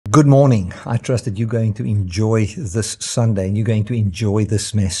Good morning. I trust that you're going to enjoy this Sunday and you're going to enjoy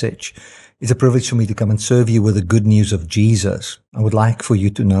this message. It's a privilege for me to come and serve you with the good news of Jesus. I would like for you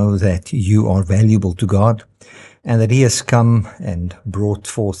to know that you are valuable to God and that He has come and brought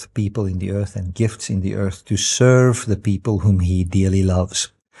forth people in the earth and gifts in the earth to serve the people whom He dearly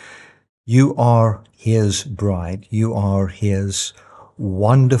loves. You are His bride. You are His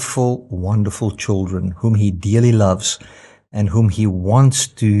wonderful, wonderful children whom He dearly loves and whom He wants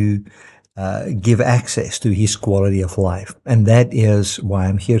to give access to His quality of life. And that is why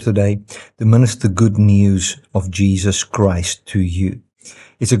I'm here today to minister the good news of Jesus Christ to you.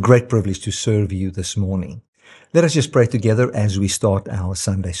 It's a great privilege to serve you this morning. Let us just pray together as we start our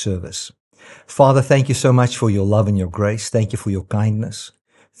Sunday service. Father, thank you so much for your love and your grace. Thank you for your kindness.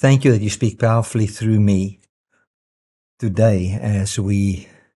 Thank you that you speak powerfully through me today as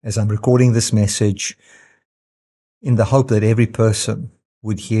I'm recording this message, in the hope that every person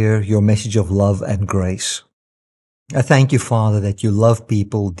would hear your message of love and grace. I thank you, Father, that you love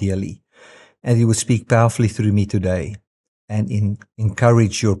people dearly, and you would speak powerfully through me today and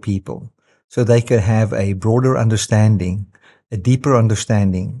encourage your people so they could have a broader understanding, a deeper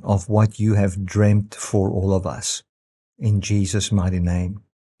understanding of what you have dreamt for all of us. In Jesus' mighty name,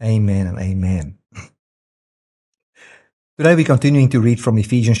 amen and amen. Today we're continuing to read from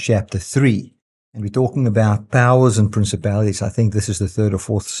Ephesians chapter 3. And we're talking about powers and principalities. I think this is the third or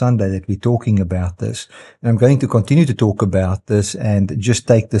fourth Sunday that we're talking about this. And I'm going to continue to talk about this and just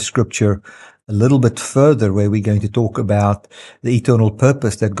take the scripture a little bit further, where we're going to talk about the eternal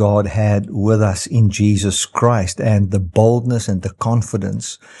purpose that God had with us in Jesus Christ and the boldness and the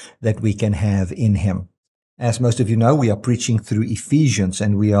confidence that we can have in Him. As most of you know, we are preaching through Ephesians,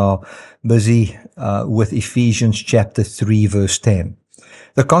 and we are busy with Ephesians chapter 3, verse 10.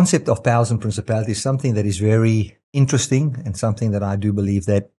 The concept of powers and principalities is something that is very interesting and something that I do believe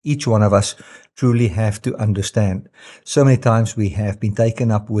that each one of us truly have to understand. So many times we have been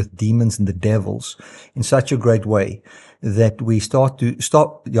taken up with demons and the devils in such a great way that we start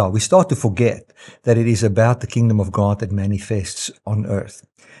to forget that it is about the kingdom of God that manifests on earth,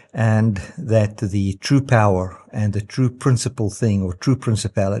 and that the true power and the true principal thing or true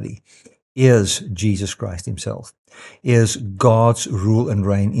principality is Jesus Christ Himself, is God's rule and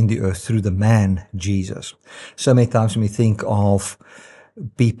reign in the earth through the man, Jesus. So many times when we think of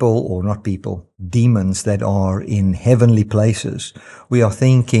people, or not people, demons that are in heavenly places, we are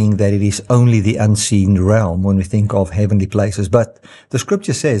thinking that it is only the unseen realm when we think of heavenly places. But the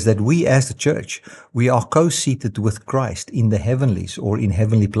scripture says that we as the church, we are co-seated with Christ in the heavenlies or in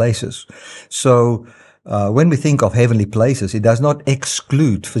heavenly places. So when we think of heavenly places, it does not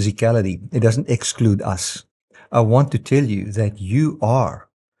exclude physicality. It doesn't exclude us. I want to tell you that you are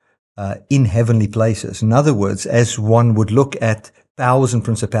in heavenly places. In other words, as one would look at powers and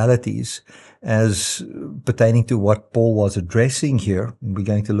principalities as pertaining to what Paul was addressing here, and we're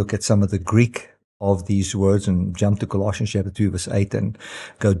going to look at some of the Greek of these words and jump to Colossians chapter 2, verse 8 and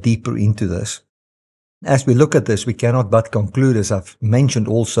go deeper into this. As we look at this, we cannot but conclude, as I've mentioned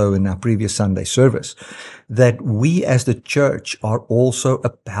also in our previous Sunday service, that we as the church are also a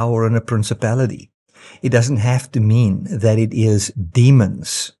power and a principality. It doesn't have to mean that it is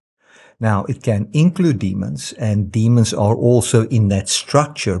demons. Now, it can include demons, and demons are also in that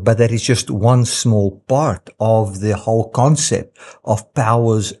structure, but that is just one small part of the whole concept of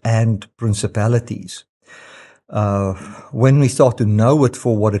powers and principalities. When we start to know it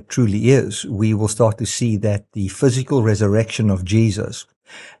for what it truly is, we will start to see that the physical resurrection of Jesus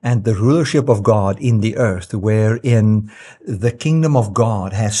and the rulership of God in the earth, wherein the kingdom of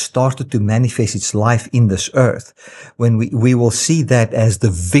God has started to manifest its life in this earth, when we will see that as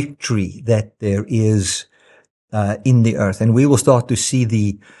the victory that there is in the earth. And we will start to see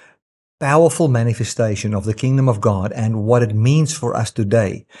the powerful manifestation of the kingdom of God and what it means for us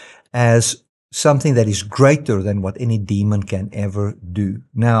today as something that is greater than what any demon can ever do.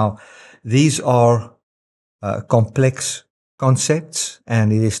 Now, these are complex concepts,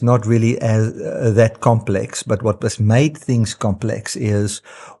 and it is not really that complex, but what has made things complex is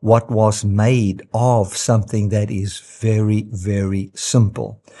what was made of something that is very, very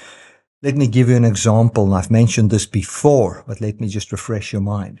simple. Let me give you an example, and I've mentioned this before, but let me just refresh your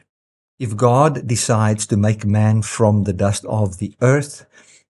mind. If God decides to make man from the dust of the earth,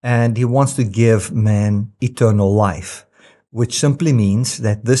 and He wants to give man eternal life, which simply means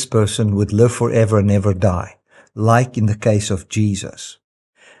that this person would live forever and never die, like in the case of Jesus.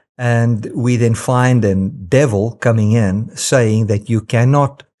 And we then find a devil coming in saying that you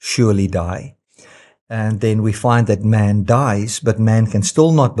cannot surely die. And then we find that man dies, but man can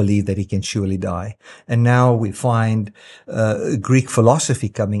still not believe that he can surely die. And now we find Greek philosophy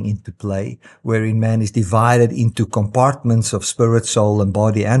coming into play, wherein man is divided into compartments of spirit, soul, and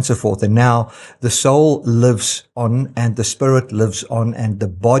body, and so forth. And now the soul lives on, and the spirit lives on, and the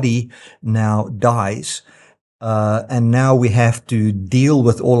body now dies. And now we have to deal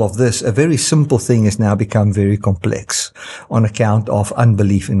with all of this. A very simple thing has now become very complex on account of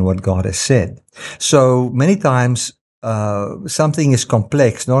unbelief in what God has said. So many times, something is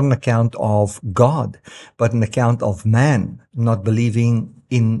complex, not on account of God, but on account of man not believing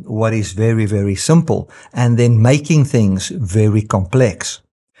in what is very, very simple, and then making things very complex.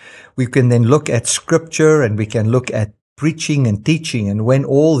 We can then look at scripture, and we can look at preaching and teaching, and when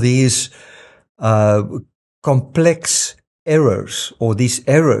all these complex errors, or these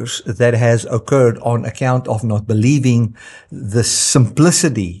errors that has occurred on account of not believing the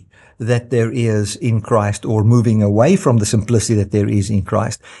simplicity that there is in Christ, or moving away from the simplicity that there is in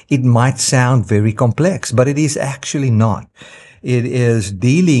Christ, it might sound very complex, but it is actually not. It is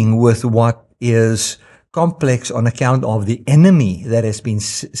dealing with what is complex on account of the enemy that has been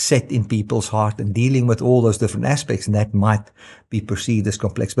set in people's heart, and dealing with all those different aspects, and that might be perceived as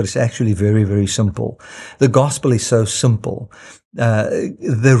complex, but it's actually very, very simple. The gospel is so simple.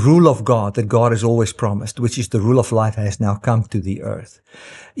 The rule of God that God has always promised, which is the rule of life, has now come to the earth.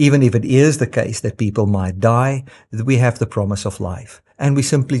 Even if it is the case that people might die, we have the promise of life, and we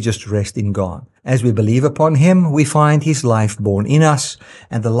simply just rest in God. As we believe upon Him, we find His life born in us,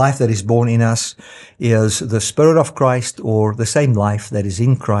 and the life that is born in us is the Spirit of Christ, or the same life that is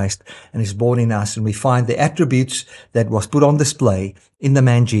in Christ and is born in us, and we find the attributes that was put on display in the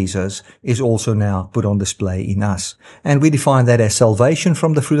man Jesus is also now put on display in us. And we define that as salvation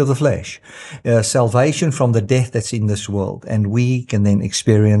from the fruit of the flesh, salvation from the death that's in this world, and we can then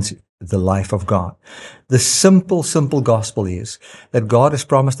experience the life of God. The simple, simple gospel is that God has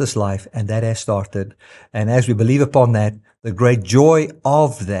promised us life, and that has started. And as we believe upon that, the great joy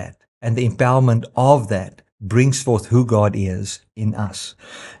of that and the empowerment of that brings forth who God is in us.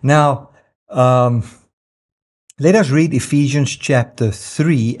 Now, let us read Ephesians chapter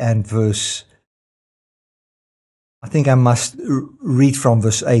 3 and verse, I think I must read from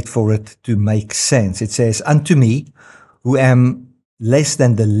verse 8 for it to make sense. It says, "Unto me, who am less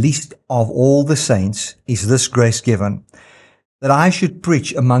than the least of all the saints, is this grace given, that I should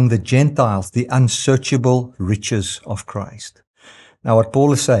preach among the Gentiles the unsearchable riches of Christ." Now, what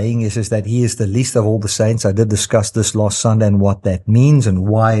Paul is saying is that he is the least of all the saints. I did discuss this last Sunday and what that means and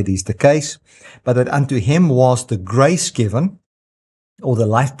why it is the case. But that unto him was the grace given, or the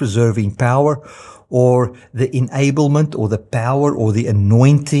life-preserving power, or the enablement, or the power, or the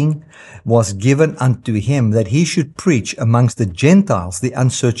anointing was given unto him, that he should preach amongst the Gentiles the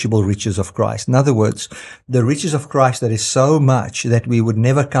unsearchable riches of Christ. In other words, the riches of Christ that is so much that we would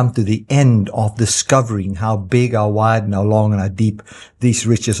never come to the end of discovering how big, how wide, and how long, and how deep these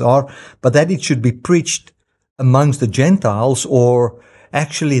riches are, but that it should be preached amongst the Gentiles, or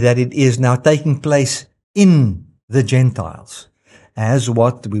actually that it is now taking place in the Gentiles. As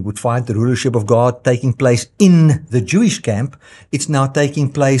what we would find the rulership of God taking place in the Jewish camp, it's now taking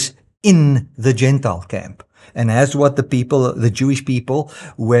place in the Gentile camp. And as what the Jewish people,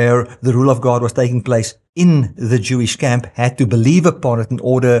 where the rule of God was taking place in the Jewish camp, had to believe upon it in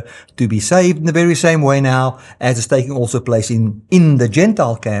order to be saved, in the very same way now, as it's taking also place in the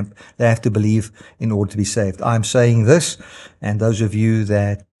Gentile camp, they have to believe in order to be saved. I'm saying this, and those of you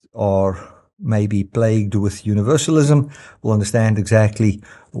that are maybe plagued with universalism will understand exactly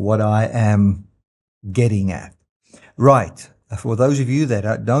what I am getting at. Right. For those of you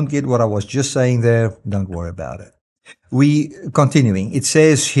that don't get what I was just saying there, don't worry about it. Continuing, it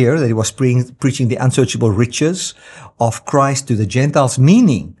says here that he was preaching the unsearchable riches of Christ to the Gentiles,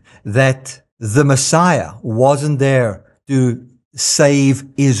 meaning that the Messiah wasn't there to save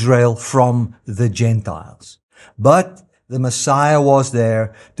Israel from the Gentiles, but the Messiah was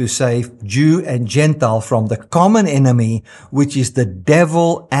there to save Jew and Gentile from the common enemy, which is the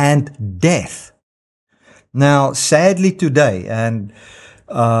devil and death. Now, sadly today, and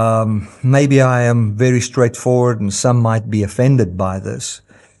maybe I am very straightforward and some might be offended by this,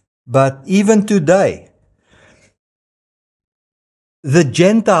 but even today, the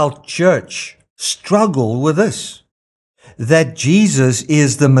Gentile church struggle with this, that Jesus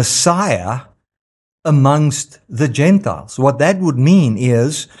is the Messiah amongst the Gentiles. What that would mean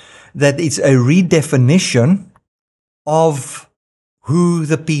is that it's a redefinition of who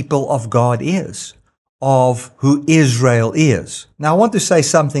the people of God is, of who Israel is. Now, I want to say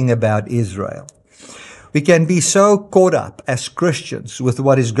something about Israel. We can be so caught up as Christians with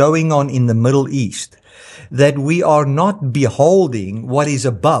what is going on in the Middle East that we are not beholding what is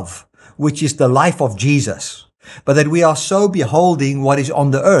above, which is the life of Jesus, but that we are so beholding what is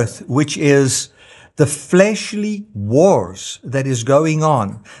on the earth, which is the fleshly wars that is going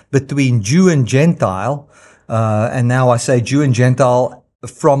on between Jew and Gentile. And now I say Jew and Gentile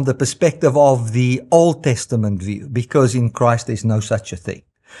from the perspective of the Old Testament view, because in Christ there's no such a thing.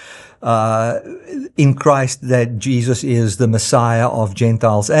 In Christ, that Jesus is the Messiah of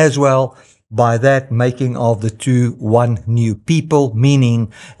Gentiles as well. By that, making of the two one new people,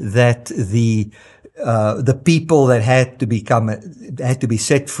 meaning that the people that had to be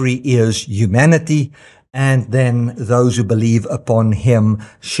set free is humanity, and then those who believe upon him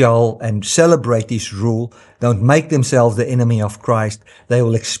shall and celebrate his rule, don't make themselves the enemy of Christ. They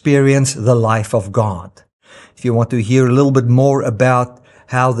will experience the life of God. If you want to hear a little bit more about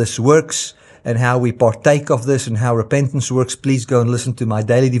how this works and how we partake of this and how repentance works, please go and listen to my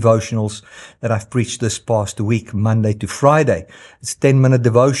daily devotionals that I've preached this past week, Monday to Friday. It's 10-minute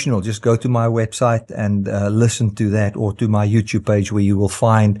devotional. Just go to my website and listen to that, or to my YouTube page where you will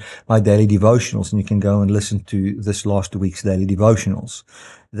find my daily devotionals, and you can go and listen to this last week's daily devotionals.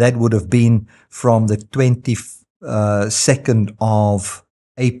 That would have been from the 22nd of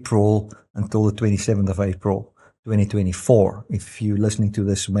April until the 27th of April. 2024, if you're listening to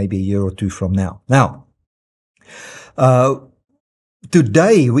this maybe a year or two from now. Now,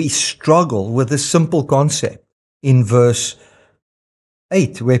 today we struggle with this simple concept in verse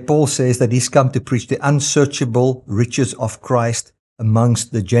 8, where Paul says that he's come to preach the unsearchable riches of Christ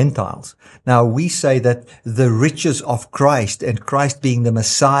amongst the Gentiles. Now, we say that the riches of Christ, and Christ being the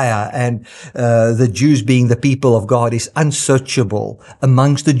Messiah, and the Jews being the people of God, is unsearchable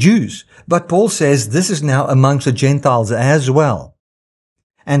amongst the Jews. But Paul says this is now amongst the Gentiles as well.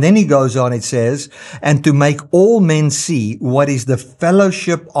 And then he goes on, it says, and to make all men see what is the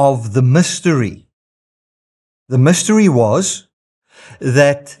fellowship of the mystery. The mystery was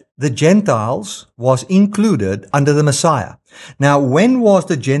that the Gentiles was included under the Messiah. Now, when was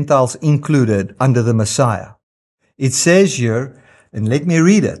the Gentiles included under the Messiah? It says here, and let me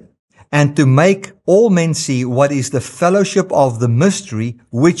read it, and to make all men see what is the fellowship of the mystery,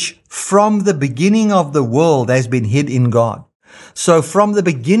 which from the beginning of the world has been hid in God. So from the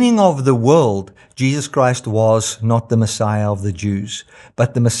beginning of the world, Jesus Christ was not the Messiah of the Jews,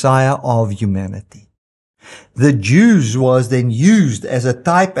 but the Messiah of humanity. The Jews was then used as a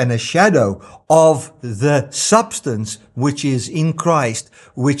type and a shadow of the substance which is in Christ,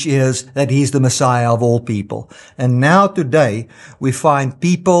 which is that he's the Messiah of all people. And now today we find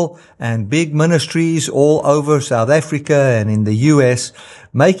people and big ministries all over South Africa and in the US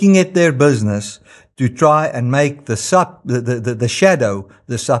making it their business to try and make the shadow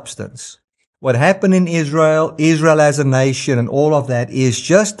the substance. What happened in Israel as a nation and all of that is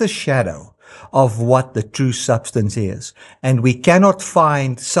just a shadow of what the true substance is. And we cannot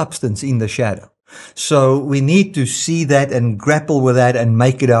find substance in the shadow. So we need to see that and grapple with that and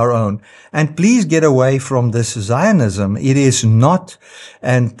make it our own. And please get away from this Zionism. It is not,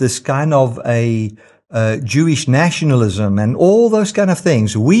 and this kind of a Jewish nationalism and all those kind of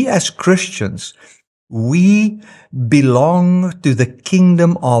things. We as Christians, we belong to the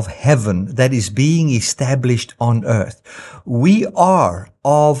kingdom of heaven that is being established on earth. We are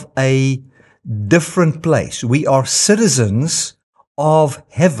of a different place. We are citizens of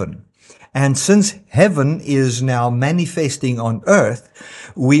heaven. And since heaven is now manifesting on earth,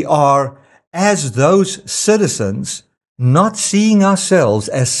 we are, as those citizens, not seeing ourselves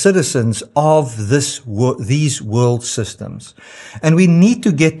as citizens of these world systems. And we need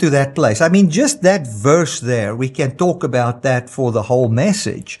to get to that place. I mean, just that verse there, we can talk about that for the whole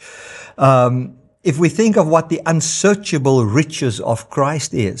message. If we think of what the unsearchable riches of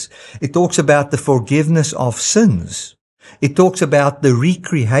Christ is, it talks about the forgiveness of sins. It talks about the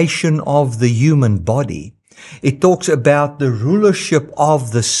recreation of the human body. It talks about the rulership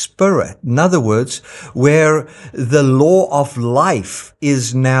of the Spirit. In other words, where the law of life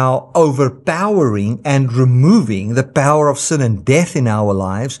is now overpowering and removing the power of sin and death in our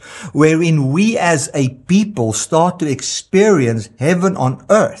lives, wherein we as a people start to experience heaven on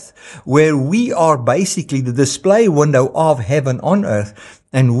earth, where we are basically the display window of heaven on earth,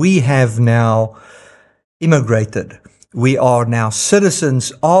 and we have now immigrated. We are now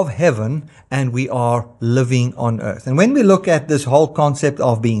citizens of heaven, and we are living on earth. And when we look at this whole concept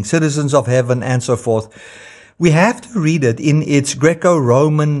of being citizens of heaven and so forth, we have to read it in its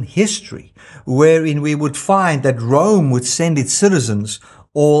Greco-Roman history, wherein we would find that Rome would send its citizens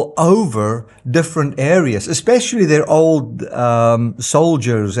all over different areas, especially their old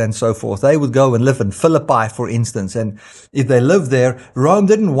soldiers and so forth. They would go and live in Philippi, for instance, and if they lived there, Rome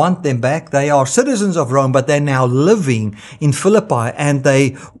didn't want them back. They are citizens of Rome, but they're now living in Philippi, and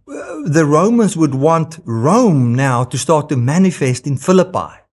the Romans would want Rome now to start to manifest in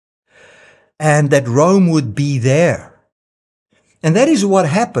Philippi, and that Rome would be there. And that is what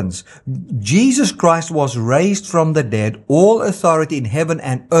happens. Jesus Christ was raised from the dead. All authority in heaven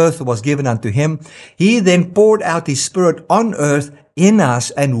and earth was given unto him. He then poured out his Spirit on earth in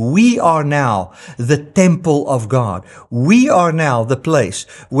us, and we are now the temple of God. We are now the place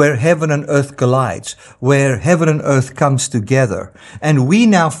where heaven and earth collides, where heaven and earth comes together. And we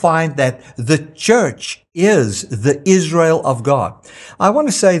now find that the church is the Israel of God. I want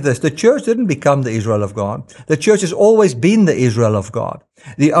to say this. The church didn't become the Israel of God. The church has always been the Israel of God.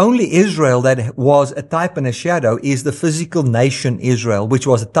 The only Israel that was a type and a shadow is the physical nation Israel, which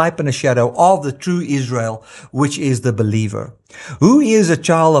was a type and a shadow of the true Israel, which is the believer. Who is a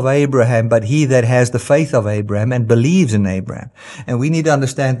child of Abraham but he that has the faith of Abraham and believes in Abraham? And we need to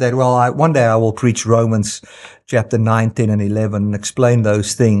understand that, well, one day I will preach Romans chapter 9, 10, and 11 and explain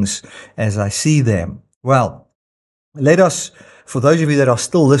those things as I see them. Well, let us, for those of you that are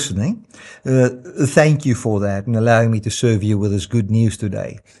still listening, thank you for that and allowing me to serve you with this good news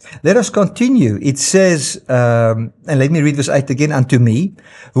today. Let us continue. It says, and let me read verse 8 again, unto me,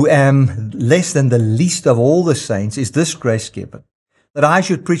 who am less than the least of all the saints, is this grace given, that I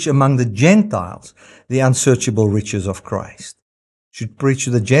should preach among the Gentiles the unsearchable riches of Christ. Should preach to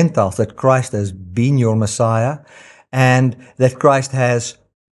the Gentiles that Christ has been your Messiah and that Christ has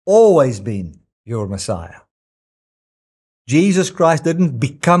always been your Messiah. Jesus Christ didn't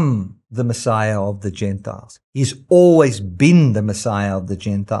become the Messiah of the Gentiles. He's always been the Messiah of the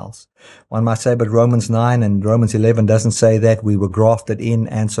Gentiles. One might say, but Romans 9 and Romans 11 doesn't say that. We were grafted in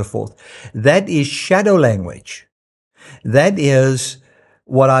and so forth. That is shadow language. That is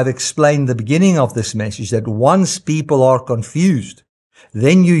what I've explained at the beginning of this message, that once people are confused,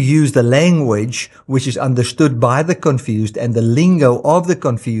 then you use the language which is understood by the confused and the lingo of the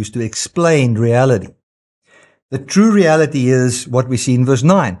confused to explain reality. The true reality is what we see in verse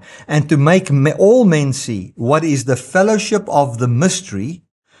 9. And to make all men see what is the fellowship of the mystery.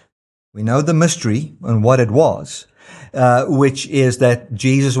 We know the mystery and what it was, which is that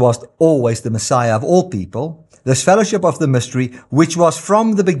Jesus was always the Messiah of all people. This fellowship of the mystery, which was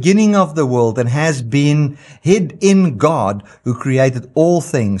from the beginning of the world and has been hid in God, who created all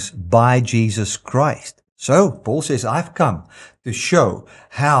things by Jesus Christ. So Paul says, I've come to show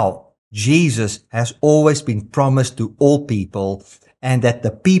how Jesus has always been promised to all people, and that the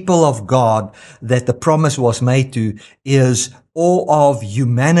people of God that the promise was made to is all of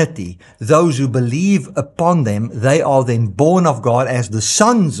humanity. Those who believe upon them, they are then born of God as the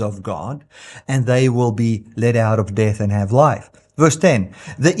sons of God, and they will be led out of death and have life. Verse 10,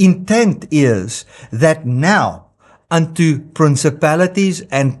 the intent is that now unto principalities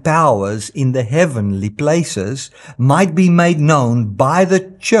and powers in the heavenly places might be made known by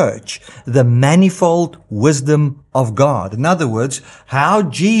the church the manifold wisdom of God. In other words, how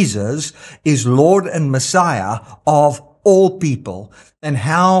Jesus is Lord and Messiah of all people, and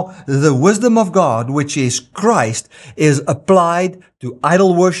how the wisdom of God, which is Christ, is applied to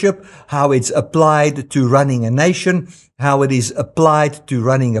idol worship, how it's applied to running a nation, how it is applied to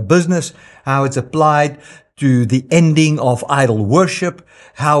running a business, how it's applied to the ending of idol worship,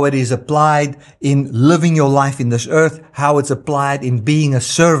 how it is applied in living your life in this earth, how it's applied in being a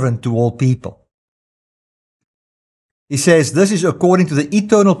servant to all people. He says, this is according to the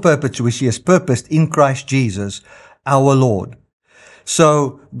eternal purpose which he has purposed in Christ Jesus, our Lord.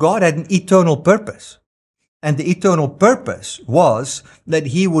 So God had an eternal purpose. And the eternal purpose was that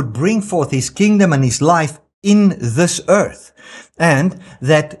he would bring forth his kingdom and his life in this earth. And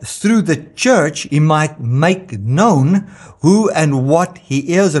that through the church, he might make known who and what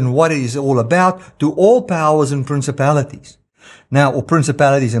he is and what it is all about to all powers and principalities. Now, or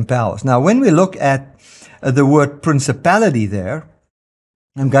principalities and powers. Now, when we look at the word principality there,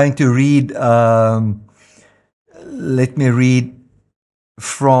 I'm going to read, let me read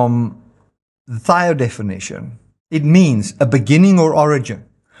from the Theo definition. It means a beginning or origin.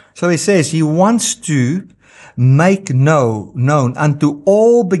 So he says he wants to make known unto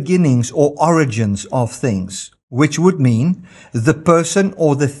all beginnings or origins of things, which would mean the person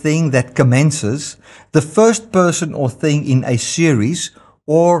or the thing that commences, the first person or thing in a series,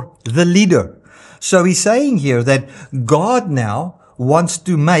 or the leader. So he's saying here that God now wants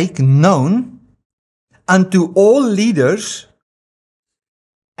to make known unto all leaders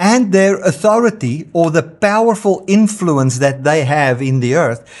and their authority, or the powerful influence that they have in the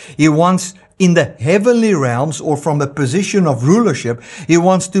earth. He wants, in the heavenly realms, or from a position of rulership, he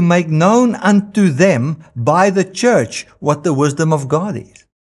wants to make known unto them by the church what the wisdom of God is.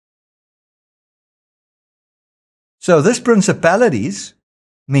 So this principalities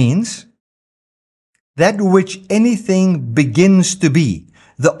means that which anything begins to be,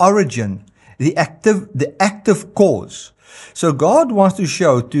 the origin, the active cause. So God wants to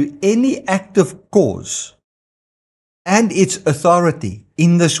show to any active cause and its authority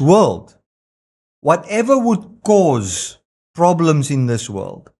in this world, whatever would cause problems in this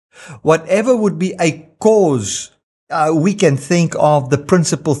world, whatever would be a cause, we can think of the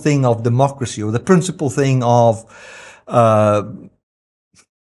principal thing of democracy, or the principal thing of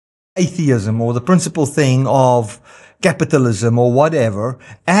atheism, or the principal thing of capitalism, or whatever,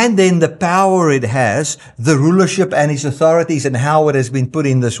 and then the power it has, the rulership and its authorities, and how it has been put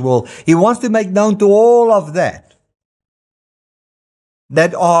in this world. He wants to make known to all of that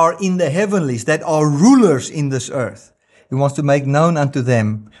are in the heavenlies, that are rulers in this earth. He wants to make known unto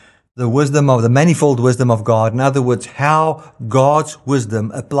them the wisdom of the manifold wisdom of God. In other words, how God's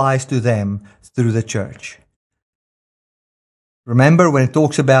wisdom applies to them through the church. Remember, when it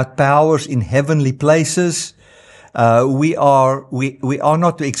talks about powers in heavenly places, we are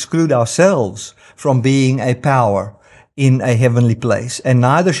not to exclude ourselves from being a power in a heavenly place. And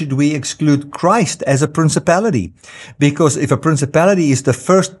neither should we exclude Christ as a principality. Because if a principality is the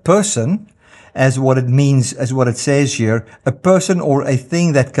first person, as what it means, as what it says here, a person or a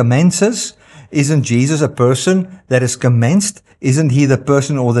thing that commences, isn't Jesus a person that is commenced? Isn't he the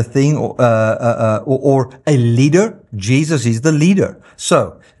person or the thing or a leader? Jesus is the leader.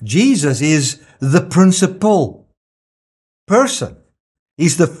 So Jesus is the principal person.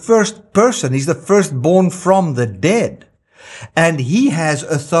 He's the first person. He's the firstborn from the dead. And he has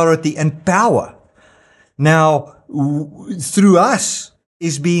authority and power. Now, through us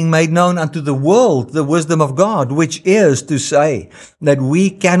is being made known unto the world the wisdom of God, which is to say that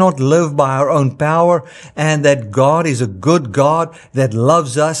we cannot live by our own power, and that God is a good God that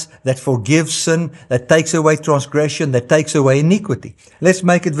loves us, that forgives sin, that takes away transgression, that takes away iniquity. Let's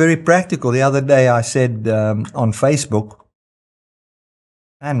make it very practical. The other day I said on Facebook,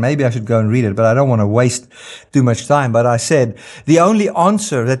 and maybe I should go and read it, but I don't want to waste too much time. But I said, the only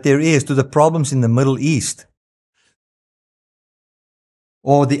answer that there is to the problems in the Middle East,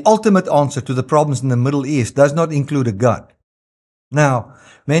 or the ultimate answer to the problems in the Middle East, does not include a gun. Now,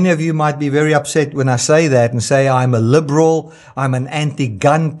 many of you might be very upset when I say that and say I'm a liberal, I'm an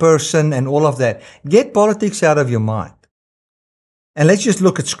anti-gun person and all of that. Get politics out of your mind. And let's just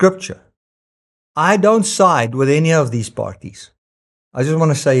look at Scripture. I don't side with any of these parties. I just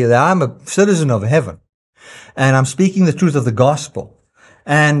want to say that I'm a citizen of heaven, and I'm speaking the truth of the gospel.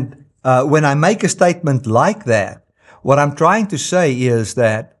 And when I make a statement like that, what I'm trying to say is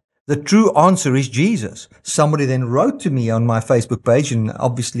that the true answer is Jesus. Somebody then wrote to me on my Facebook page, and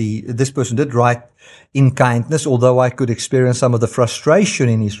obviously this person did write in kindness, although I could experience some of the frustration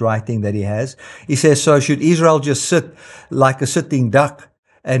in his writing that he has. He says, so should Israel just sit like a sitting duck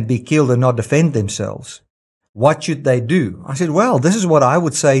and be killed and not defend themselves? What should they do? I said, well, this is what I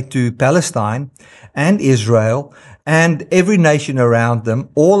would say to Palestine and Israel and every nation around them,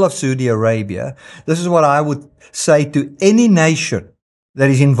 all of Saudi Arabia. This is what I would say to any nation that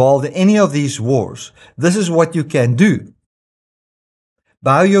is involved in any of these wars. This is what you can do.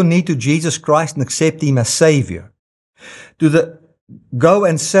 Bow your knee to Jesus Christ and accept Him as Savior. Go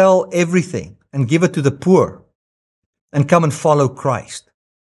and sell everything and give it to the poor and come and follow Christ.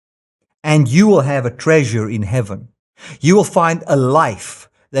 And you will have a treasure in heaven. You will find a life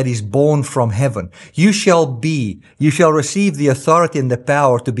that is born from heaven. You shall receive the authority and the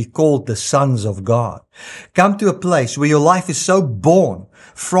power to be called the sons of God. Come to a place where your life is so born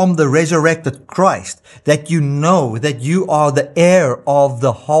from the resurrected Christ that you know that you are the heir of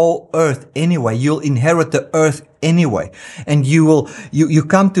the whole earth anyway. You'll inherit the earth anyway. And you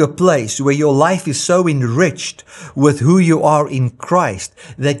come to a place where your life is so enriched with who you are in Christ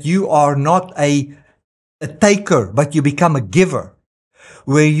that you are not a taker, but you become a giver.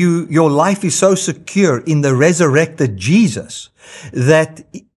 Where your life is so secure in the resurrected Jesus that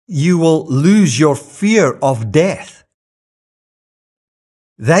you will lose your fear of death.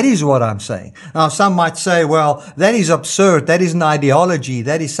 That is what I'm saying. Now, some might say, well, that is absurd. That is an ideology.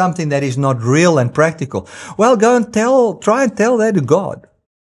 That is something that is not real and practical. Well, try and tell that to God.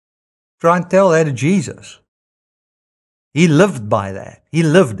 Try and tell that to Jesus. He lived by that. He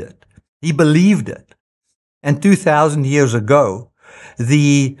lived it. He believed it. And 2,000 years ago,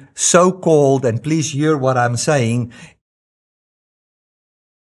 the so-called, and please hear what I'm saying,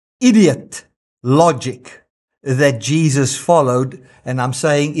 idiot logic that Jesus followed. And I'm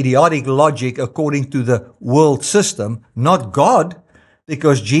saying idiotic logic according to the world system, not God,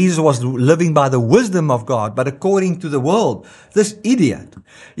 because Jesus was living by the wisdom of God, but according to the world. This idiot,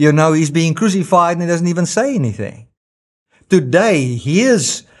 he's being crucified and he doesn't even say anything. Today,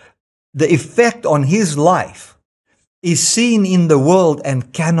 the effect on his life is seen in the world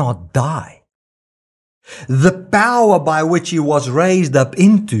and cannot die. The power by which he was raised up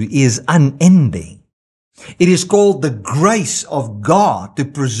into is unending. It is called the grace of God to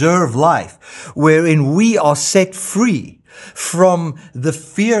preserve life, wherein we are set free from the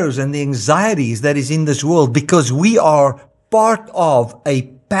fears and the anxieties that is in this world, because we are part of a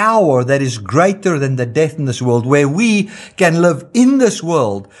power that is greater than the death in this world, where we can live in this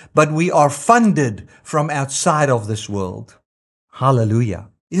world, but we are funded from outside of this world. Hallelujah.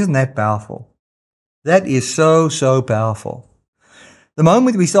 Isn't that powerful? That is so, so powerful. The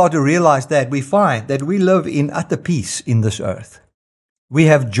moment we start to realize that, we find that we live in utter peace in this earth. We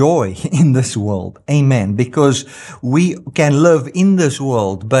have joy in this world. Amen. Because we can live in this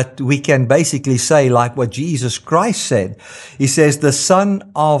world, but we can basically say like what Jesus Christ said. He says, the Son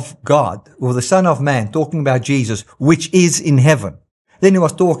of God, or the Son of Man, talking about Jesus, which is in heaven. Then he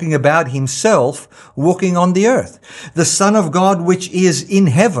was talking about himself walking on the earth. The Son of God, which is in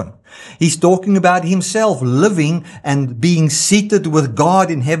heaven. He's talking about himself living and being seated with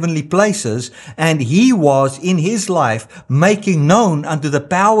God in heavenly places. And he was in his life making known unto the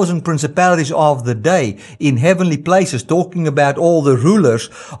powers and principalities of the day in heavenly places, talking about all the rulers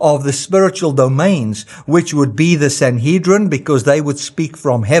of the spiritual domains, which would be the Sanhedrin, because they would speak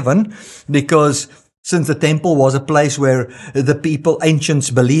from heaven, because since the temple was a place where the people,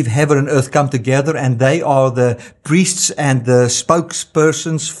 ancients, believe heaven and earth come together, and they are the priests and the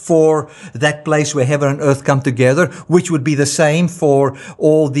spokespersons for that place where heaven and earth come together, which would be the same for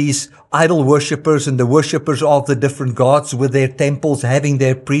all these idol worshippers and the worshippers of the different gods, with their temples having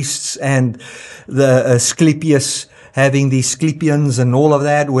their priests, and the Asclepius having the Asclepians and all of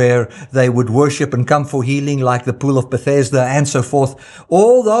that, where they would worship and come for healing, like the pool of Bethesda and so forth.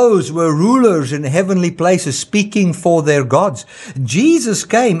 All those were rulers in heavenly places speaking for their gods. Jesus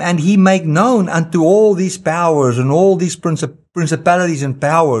came and he made known unto all these powers and all these principalities and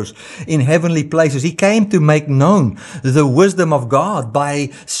powers in heavenly places. He came to make known the wisdom of God by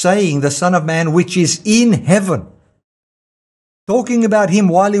saying, the Son of Man, which is in heaven. Talking about him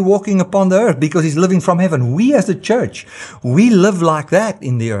while he's walking upon the earth, because he's living from heaven. We as the church, we live like that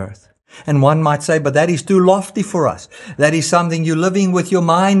in the earth. And one might say, but that is too lofty for us. That is something you're living with your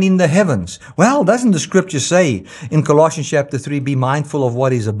mind in the heavens. Well, doesn't the scripture say in Colossians chapter 3, be mindful of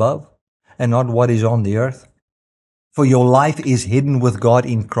what is above and not what is on the earth? For your life is hidden with God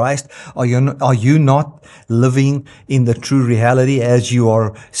in Christ. Are you not living in the true reality as you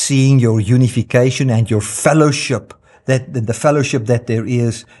are seeing your unification and your fellowship, that the fellowship that there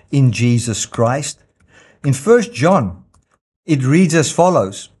is in Jesus Christ? In 1 John, it reads as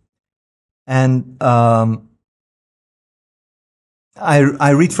follows. And I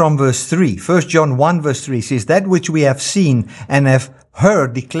read from verse 3. 1 John 1 verse 3 says, that which we have seen and have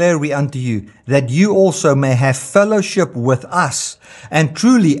heard declare we unto you, that you also may have fellowship with us. And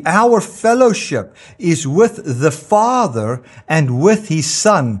truly our fellowship is with the Father and with his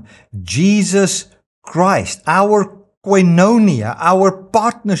Son, Jesus Christ. Our koinonia, our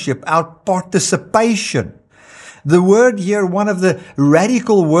partnership, our participation. The word here, one of the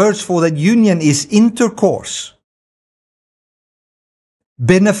radical words for that union, is intercourse,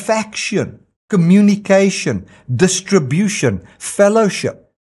 benefaction, communication, distribution,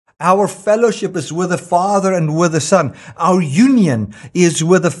 fellowship. Our fellowship is with the Father and with the Son. Our union is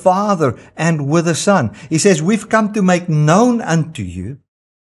with the Father and with the Son. He says, we've come to make known unto you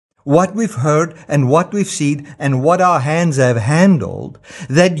what we've heard and what we've seen and what our hands have handled,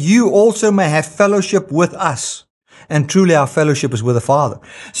 that you also may have fellowship with us. And truly our fellowship is with the Father.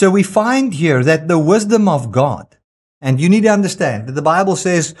 So we find here that the wisdom of God, and you need to understand that the Bible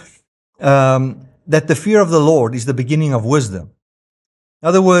says that the fear of the Lord is the beginning of wisdom. In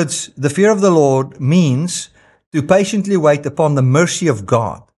other words, the fear of the Lord means to patiently wait upon the mercy of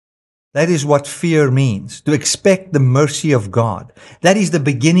God. That is what fear means, to expect the mercy of God. That is the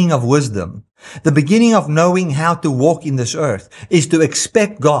beginning of wisdom. The beginning of knowing how to walk in this earth is to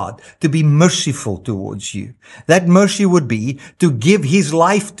expect God to be merciful towards you. That mercy would be to give his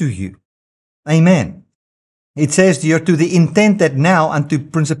life to you. Amen. It says here, to the intent that now unto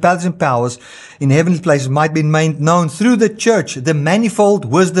principalities and powers in heavenly places might be made known through the church the manifold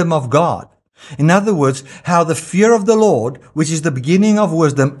wisdom of God. In other words, how the fear of the Lord, which is the beginning of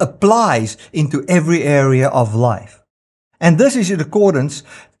wisdom, applies into every area of life. And this is in accordance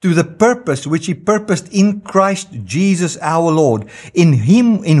to the purpose which he purposed in Christ Jesus our Lord, in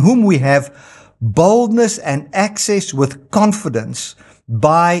whom we have boldness and access with confidence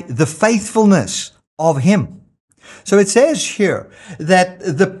by the faithfulness of him. So it says here that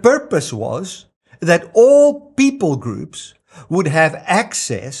the purpose was that all people groups would have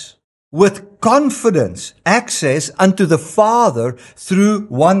access with confidence, access unto the Father through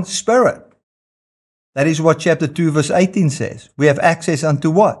one Spirit. That is what chapter 2 verse 18 says. We have access unto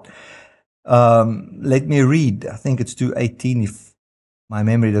what? Let me read. I think it's 2:18 if my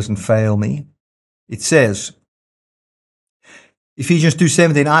memory doesn't fail me. It says, Ephesians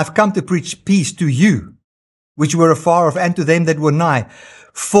 2:17, I have come to preach peace to you, which were afar off, and to them that were nigh.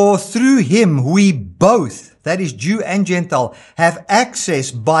 For through him we both, that is Jew and Gentile, have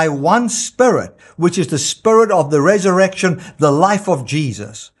access by one Spirit, which is the Spirit of the resurrection, the life of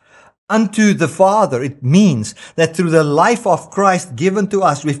Jesus, unto the Father. It means that through the life of Christ given to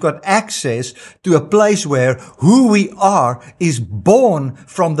us, we've got access to a place where who we are is born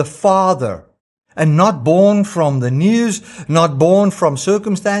from the Father. And not born from the news, not born from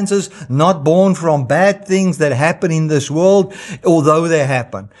circumstances, not born from bad things that happen in this world, although they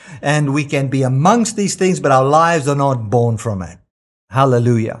happen. And we can be amongst these things, but our lives are not born from it.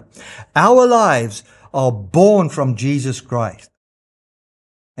 Hallelujah. Our lives are born from Jesus Christ.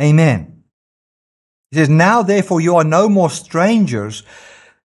 Amen. He says, now therefore you are no more strangers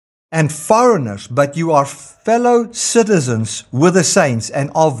and foreigners, but you are fellow citizens with the saints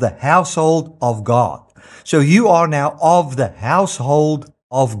and of the household of God. So you are now of the household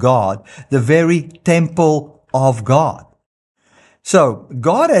of God, the very temple of God. So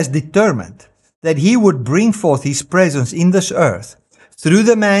God has determined that he would bring forth his presence in this earth through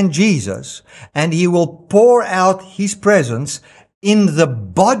the man Jesus, and he will pour out his presence in the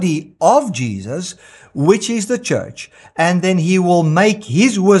body of Jesus, which is the church, and then he will make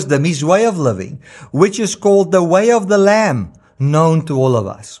his wisdom, his way of living, which is called the way of the Lamb, known to all of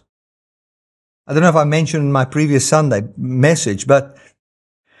us. I don't know if I mentioned in my previous Sunday message, but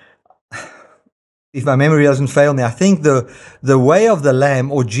if my memory doesn't fail me, I think the way of the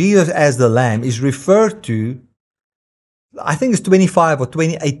Lamb, or Jesus as the Lamb, is referred to, I think it's 25 or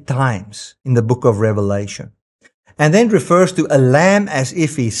 28 times in the book of Revelation. And then refers to a lamb as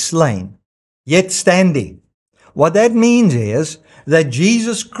if he's slain, yet standing. What that means is that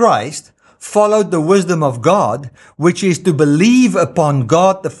Jesus Christ followed the wisdom of God, which is to believe upon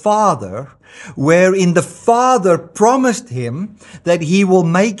God the Father, wherein the Father promised him that he will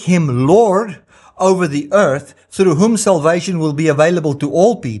make him Lord over the earth, through whom salvation will be available to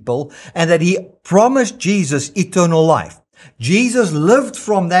all people, and that he promised Jesus eternal life. Jesus lived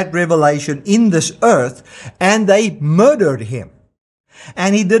from that revelation in this earth, and they murdered him.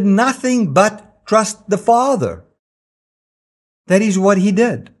 And he did nothing but trust the Father. That is what he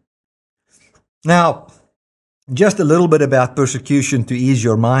did. Now, just a little bit about persecution to ease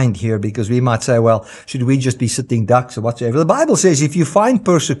your mind here, because we might say, well, should we just be sitting ducks or whatsoever? The Bible says if you find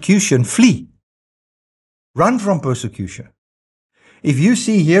persecution, flee. Run from persecution. If you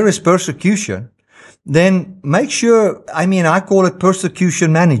see here is persecution, then make sure, I call it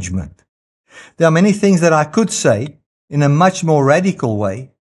persecution management. There are many things that I could say in a much more radical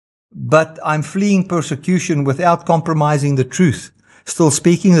way, but I'm fleeing persecution without compromising the truth. Still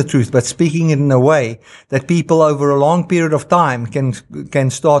speaking the truth, but speaking it in a way that people over a long period of time can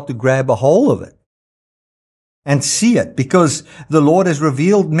start to grab a hold of it and see it, because the Lord has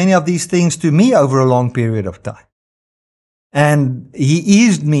revealed many of these things to me over a long period of time. And he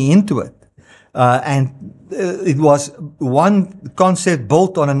eased me into it. It was one concept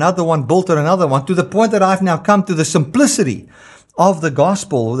built on another one, to the point that I've now come to the simplicity of the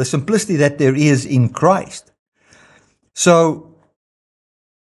gospel, the simplicity that there is in Christ. So,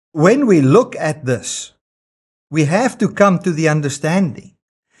 when we look at this, we have to come to the understanding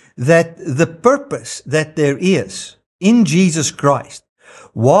that the purpose that there is in Jesus Christ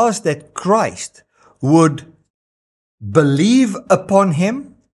was that Christ would believe upon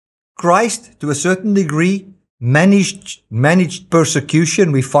him. Christ, to a certain degree, managed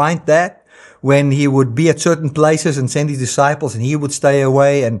persecution. We find that when he would be at certain places and send his disciples, and he would stay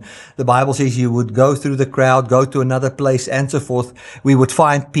away, and the Bible says he would go through the crowd, go to another place, and so forth. We would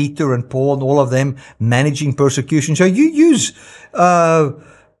find Peter and Paul and all of them managing persecution. So you use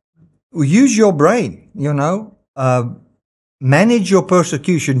your brain, manage your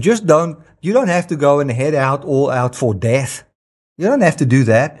persecution. You don't have to go and head all out for death. You don't have to do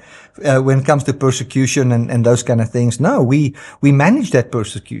that when it comes to persecution and those kind of things. No, we manage that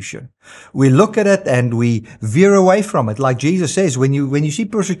persecution. We look at it and we veer away from it. Like Jesus says, when you see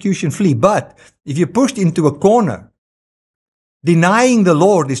persecution, flee. But if you're pushed into a corner, Denying the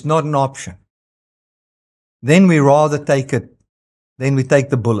Lord is not an option. Then we rather take it, then we take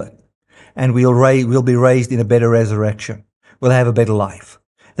the bullet, and we'll be raised in a better resurrection. We'll have a better life.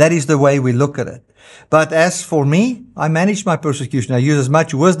 That is the way we look at it. But as for me, I manage my persecution. I use as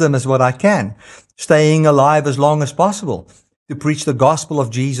much wisdom as what I can, staying alive as long as possible to preach the gospel of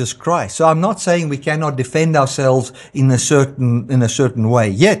Jesus Christ. So I'm not saying we cannot defend ourselves in a certain way.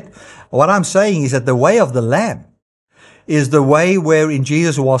 Yet, what I'm saying is that the way of the Lamb is the way wherein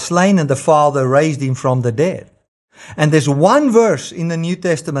Jesus was slain and the Father raised him from the dead. And there's one verse in the New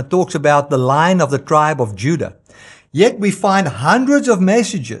Testament that talks about the Lion of the tribe of Judah. Yet we find hundreds of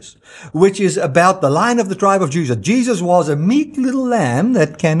messages which is about the Lion of the tribe of Judah. Jesus was a meek little lamb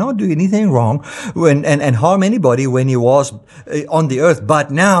that cannot do anything wrong and harm anybody when he was on the earth.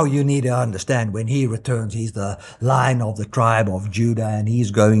 But now you need to understand, when he returns, he's the Lion of the tribe of Judah, and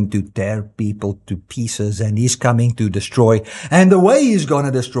he's going to tear people to pieces, and he's coming to destroy. And the way he's going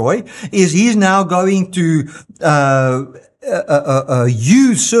to destroy is he's now going to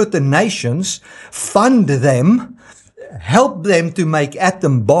use certain nations, fund them, help them to make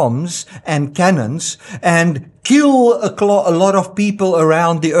atom bombs and cannons, and kill a lot of people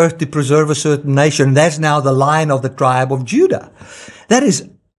around the earth to preserve a certain nation. That's now the Lion of the tribe of Judah. That is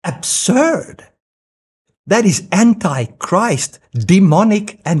absurd. That is anti-Christ,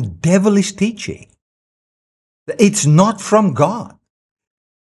 demonic and devilish teaching. It's not from God.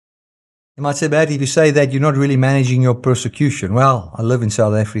 You might say, but if you say that, you're not really managing your persecution. Well, I live in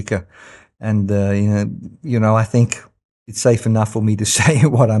South Africa, and I think it's safe enough for me to say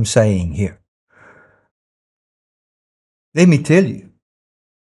what I'm saying here. Let me tell you,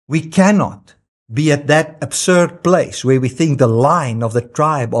 we cannot be at that absurd place where we think the Lion of the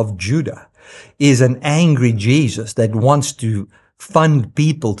tribe of Judah is an angry Jesus that wants to fund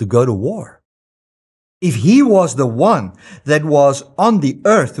people to go to war. If he was the one that was on the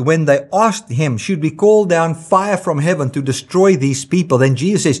earth when they asked him, should we call down fire from heaven to destroy these people? Then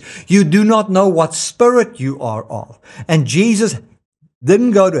Jesus says, you do not know what spirit you are of. And Jesus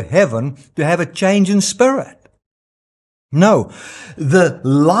didn't go to heaven to have a change in spirit. No, the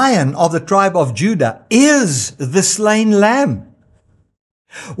Lion of the tribe of Judah is the slain lamb.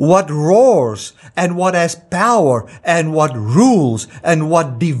 What roars and what has power and what rules and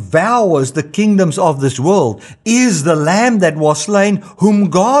what devours the kingdoms of this world is the Lamb that was slain, whom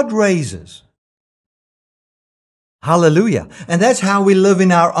God raises. Hallelujah. And that's how we live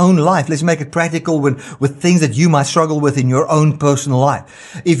in our own life. Let's make it practical with things that you might struggle with in your own personal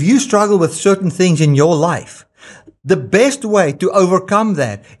life. If you struggle with certain things in your life, the best way to overcome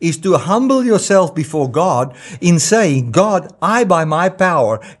that is to humble yourself before God in saying, God, I by my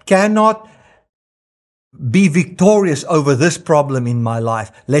power cannot be victorious over this problem in my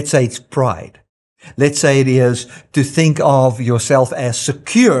life. Let's say it's pride. Let's say it is to think of yourself as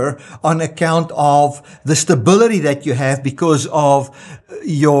secure on account of the stability that you have because of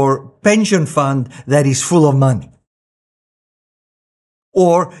your pension fund that is full of money.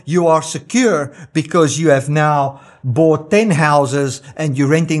 Or you are secure because you have now bought 10 houses and you're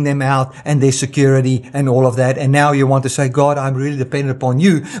renting them out and there's security and all of that. And now you want to say, God, I'm really dependent upon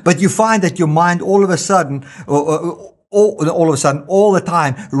you. But you find that your mind all of a sudden, all the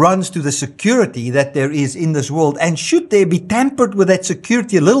time runs to the security that there is in this world. And should there be tampered with that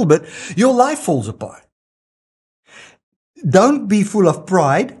security a little bit, your life falls apart. Don't be full of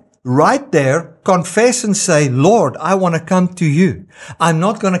pride. Right there, confess and say, Lord, I want to come to you. I'm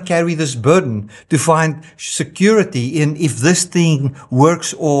not going to carry this burden to find security in if this thing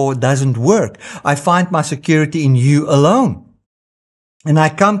works or doesn't work. I find my security in you alone. And I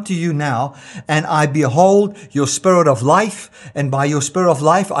come to you now and I behold your spirit of life. And by your spirit of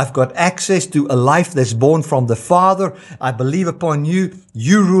life, I've got access to a life that's born from the Father. I believe upon you.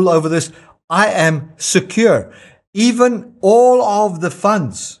 You rule over this. I am secure. Even all of the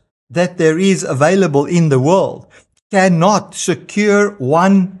funds that there is available in the world cannot secure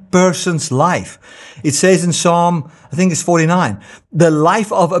one person's life. It says in Psalm, I think it's 49, the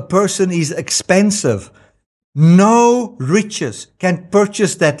life of a person is expensive. No riches can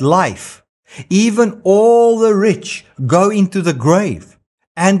purchase that life. Even all the rich go into the grave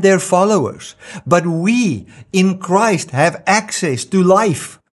and their followers. But we in Christ have access to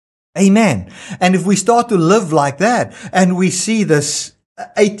life. Amen. And if we start to live like that and we see this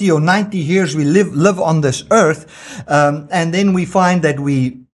 80 or 90 years we live on this earth, and then we find that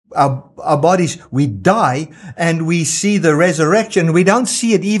our bodies, we die and we see the resurrection. We don't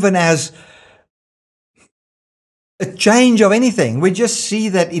see it even as a change of anything. We just see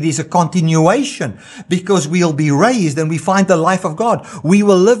that it is a continuation because we'll be raised and we find the life of God. We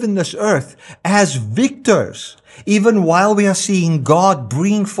will live in this earth as victors, even while we are seeing God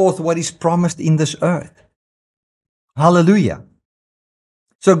bring forth what is promised in this earth. Hallelujah.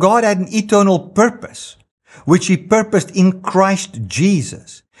 So God had an eternal purpose, which He purposed in Christ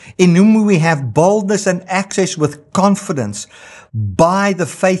Jesus, in whom we have boldness and access with confidence by the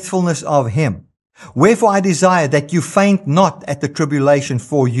faithfulness of Him. Wherefore I desire that you faint not at the tribulation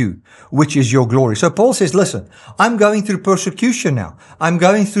for you, which is your glory. So Paul says, listen, I'm going through persecution now. I'm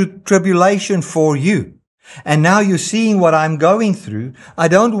going through tribulation for you. And now you're seeing what I'm going through. I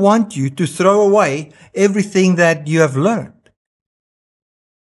don't want you to throw away everything that you have learned.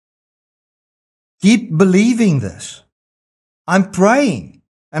 Keep believing this. I'm praying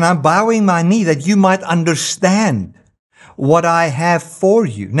and I'm bowing my knee that you might understand what I have for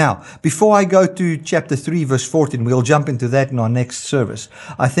you. Now, before I go to chapter 3, verse 14, we'll jump into that in our next service.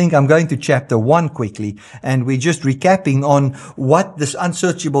 I think I'm going to chapter 1 quickly, and we're just recapping on what this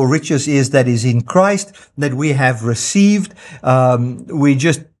unsearchable riches is that is in Christ, that we have received. We're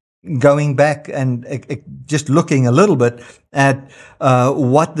just going back and just looking a little bit at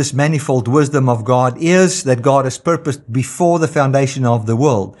what this manifold wisdom of God is, that God has purposed before the foundation of the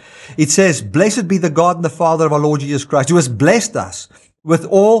world. It says, blessed be the God and the Father of our Lord Jesus Christ, who has blessed us with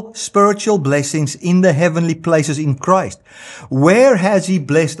all spiritual blessings in the heavenly places in Christ. Where has He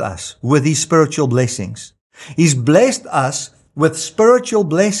blessed us with these spiritual blessings? He's blessed us with spiritual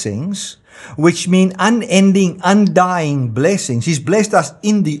blessings, which mean unending, undying blessings. He's blessed us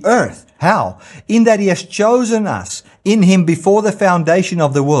in the earth. How? In that He has chosen us in Him before the foundation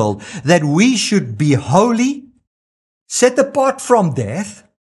of the world, that we should be holy, set apart from death.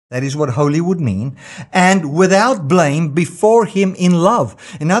 That is what holy would mean. And without blame before Him in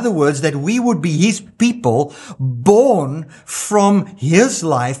love. In other words, that we would be His people, born from His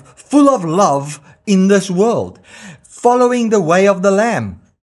life, full of love in this world, following the way of the Lamb.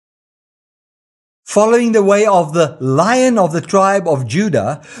 Following the way of the Lion of the tribe of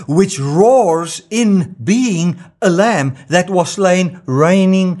Judah, which roars in being a lamb that was slain,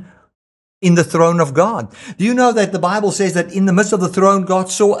 reigning in the throne of God. Do you know that the Bible says that in the midst of the throne, God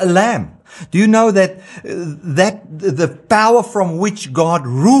saw a lamb? Do you know that the power from which God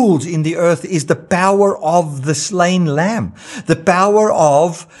rules in the earth is the power of the slain lamb? The power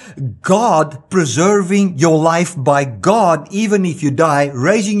of God preserving your life by God, even if you die,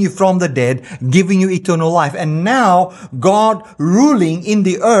 raising you from the dead, giving you eternal life. And now God ruling in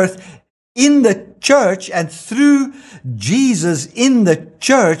the earth, in the church, and through Jesus in the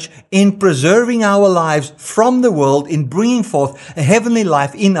church, in preserving our lives from the world, in bringing forth a heavenly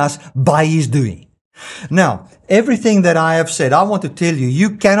life in us by His doing. Now, everything that I have said, I want to tell you,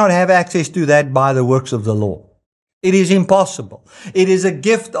 you cannot have access to that by the works of the law. It is impossible. It is a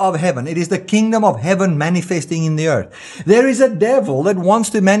gift of heaven. It is the kingdom of heaven manifesting in the earth. There is a devil that wants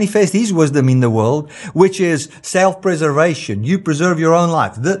to manifest his wisdom in the world, which is self-preservation. You preserve your own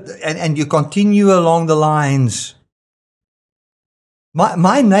life. And you continue along the lines.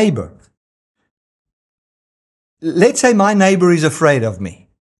 My neighbor, let's say my neighbor is afraid of me.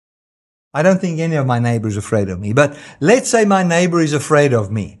 I don't think any of my neighbors are afraid of me, but let's say my neighbor is afraid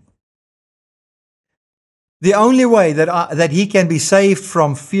of me. The only way that he can be saved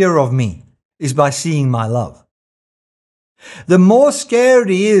from fear of me is by seeing my love. The more scared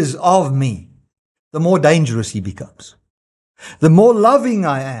he is of me, the more dangerous he becomes. The more loving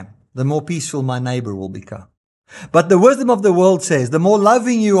I am, the more peaceful my neighbor will become. But the wisdom of the world says, the more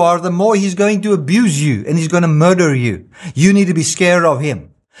loving you are, the more he's going to abuse you and he's going to murder you. You need to be scared of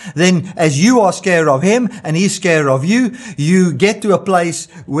him. Then as you are scared of him and he's scared of you, you get to a place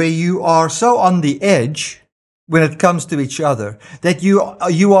where you are so on the edge when it comes to each other, that you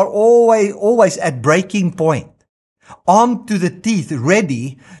are always at breaking point, armed to the teeth,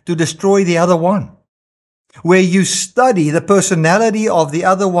 ready to destroy the other one. Where you study the personality of the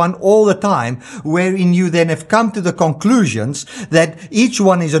other one all the time, wherein you then have come to the conclusions that each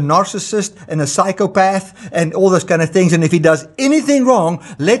one is a narcissist and a psychopath and all those kind of things. And if he does anything wrong,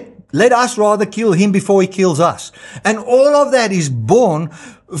 let us rather kill him before he kills us. And all of that is born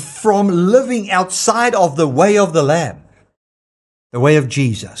from living outside of the way of the Lamb, the way of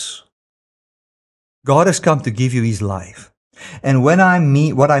Jesus. God has come to give you His life. And what I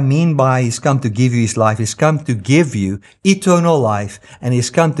mean by He's come to give you His life, He's come to give you eternal life, and He's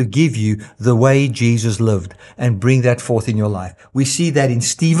come to give you the way Jesus lived and bring that forth in your life. We see that in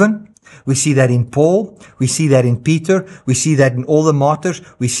Stephen. We see that in Paul. We see that in Peter. We see that in all the martyrs.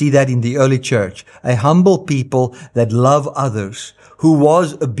 We see that in the early church. A humble people that love others, who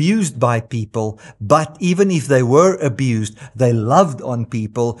was abused by people, but even if they were abused, they loved on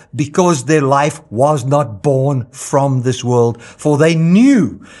people because their life was not born from this world. For they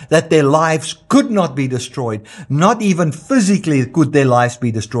knew that their lives could not be destroyed. Not even physically could their lives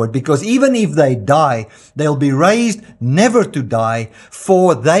be destroyed, because even if they die, they'll be raised never to die,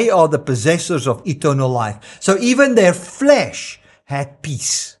 for they are the possessors of eternal life. So even their flesh had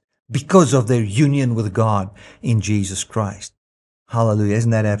peace because of their union with God in Jesus Christ. Hallelujah.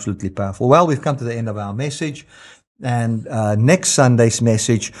 Isn't that absolutely powerful? Well, we've come to the end of our message. And next Sunday's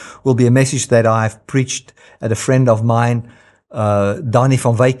message will be a message that I've preached at a friend of mine, Donnie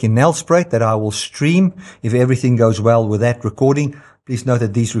van Wyk in Nelspruit, that I will stream if everything goes well with that recording. Please note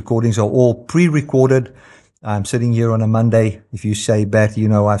that these recordings are all pre-recorded. I'm sitting here on a Monday. If you say, Bat,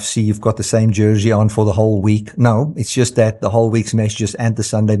 I see you've got the same jersey on for the whole week. No, it's just that the whole week's messages and the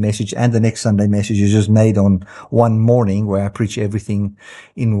Sunday message and the next Sunday message is just made on one morning where I preach everything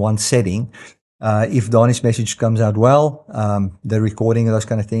in one setting. If Donnie's message comes out well, the recording and those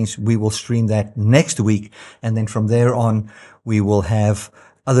kind of things, we will stream that next week. And then from there on, we will have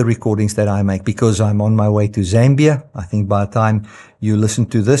other recordings that I make, because I'm on my way to Zambia. I think by the time you listen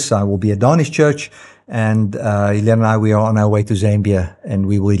to this, I will be at Donnie's church. And Helena and I, we are on our way to Zambia, and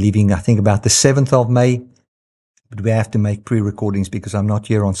we will be leaving, I think, about the 7th of May. But we have to make pre-recordings because I'm not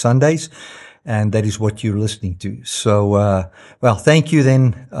here on Sundays, and that is what you're listening to. So, well, thank you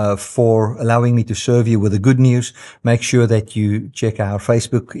then for allowing me to serve you with the good news. Make sure that you check our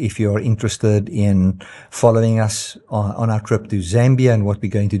Facebook if you're interested in following us on our trip to Zambia and what we're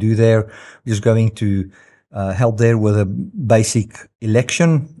going to do there. We're just going to help there with a basic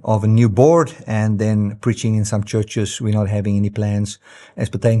election of a new board, and then preaching in some churches. We're not having any plans as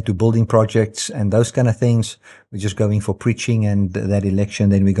pertaining to building projects and those kind of things. We're just going for preaching and that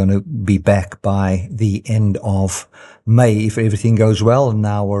election. Then we're going to be back by the end of May if everything goes well. And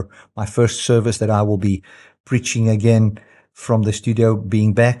my first service that I will be preaching again from the studio,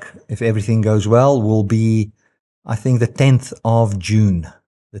 being back, if everything goes well, will be, I think, the 10th of June.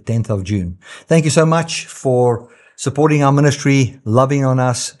 The 10th of June. Thank you so much for supporting our ministry, loving on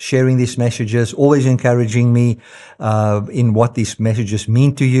us, sharing these messages, always encouraging me in what these messages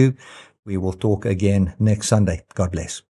mean to you. We will talk again next Sunday. God bless.